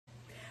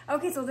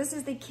Okay, so this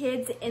is the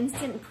kids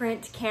instant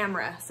print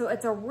camera. So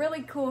it's a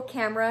really cool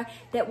camera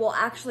that will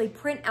actually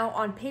print out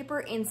on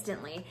paper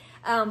instantly.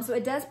 So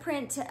it does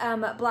print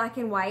black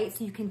and white,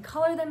 so you can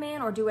color them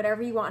in or do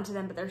whatever you want to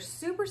them, but they're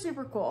super,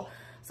 super cool.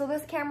 So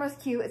this camera's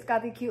cute. It's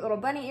got the cute little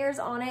bunny ears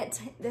on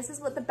it. This is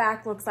what the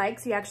back looks like.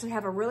 So you actually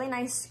have a really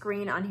nice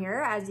screen on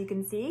here, as you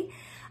can see.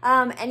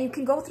 And you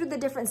can go through the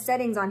different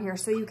settings on here.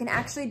 So you can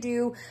actually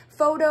do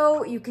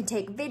photo, you can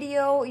take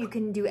video, you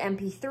can do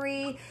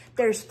MP3.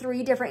 There's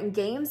 3 different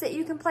games that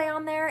you can play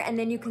on there. And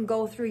then you can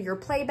go through your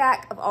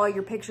playback of all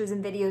your pictures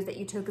and videos that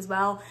you took as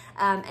well.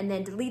 And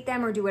then delete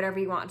them or do whatever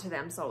you want to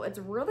them. So it's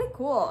really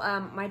cool.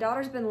 My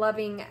daughter's been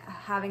loving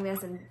having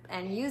this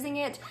and using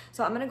it.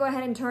 So I'm gonna go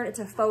ahead and turn it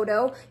to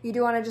photo. You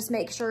do wanna just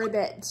make sure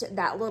that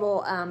that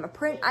little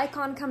print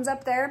icon comes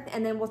up there,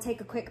 and then we'll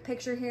take a quick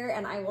picture here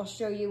and I will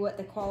show you what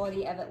the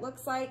quality of it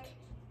looks like.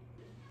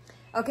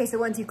 Okay, so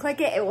once you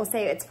click it, it will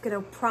say it's gonna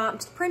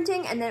prompt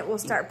printing, and then it will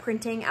start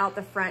printing out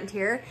the front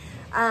here.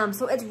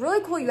 So it's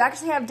really cool. You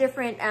actually have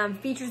different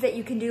features that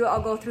you can do.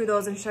 I'll go through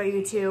those and show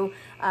you too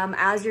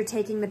as you're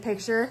taking the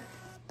picture.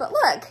 But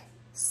look,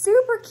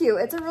 super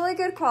cute. It's a really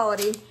good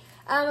quality.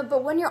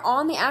 But when you're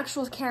on the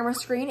actual camera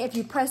screen, if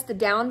you press the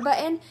down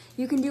button,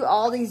 you can do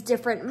all these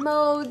different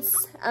modes.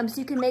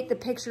 So you can make the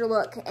picture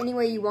look any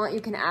way you want.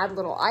 You can add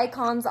little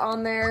icons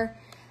on there.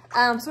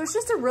 So it's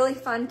just a really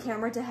fun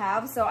camera to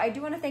have. So I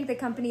do want to thank the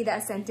company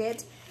that sent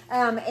it.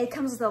 It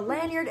comes with a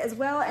lanyard as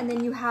well, and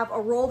then you have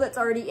a roll that's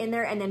already in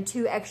there, and then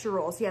 2 extra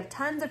rolls. So you have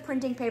tons of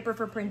printing paper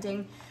for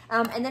printing.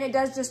 And then it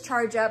does just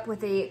charge up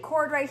with a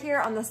cord right here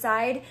on the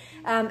side.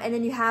 And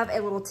then you have a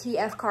little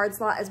TF card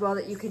slot as well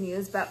that you can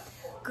use. But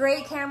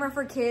great camera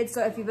for kids.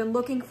 So if you've been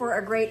looking for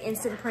a great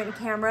instant print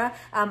camera,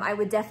 I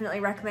would definitely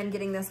recommend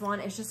getting this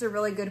one. It's just a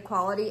really good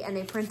quality, and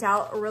they print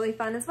out really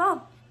fun as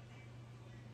well.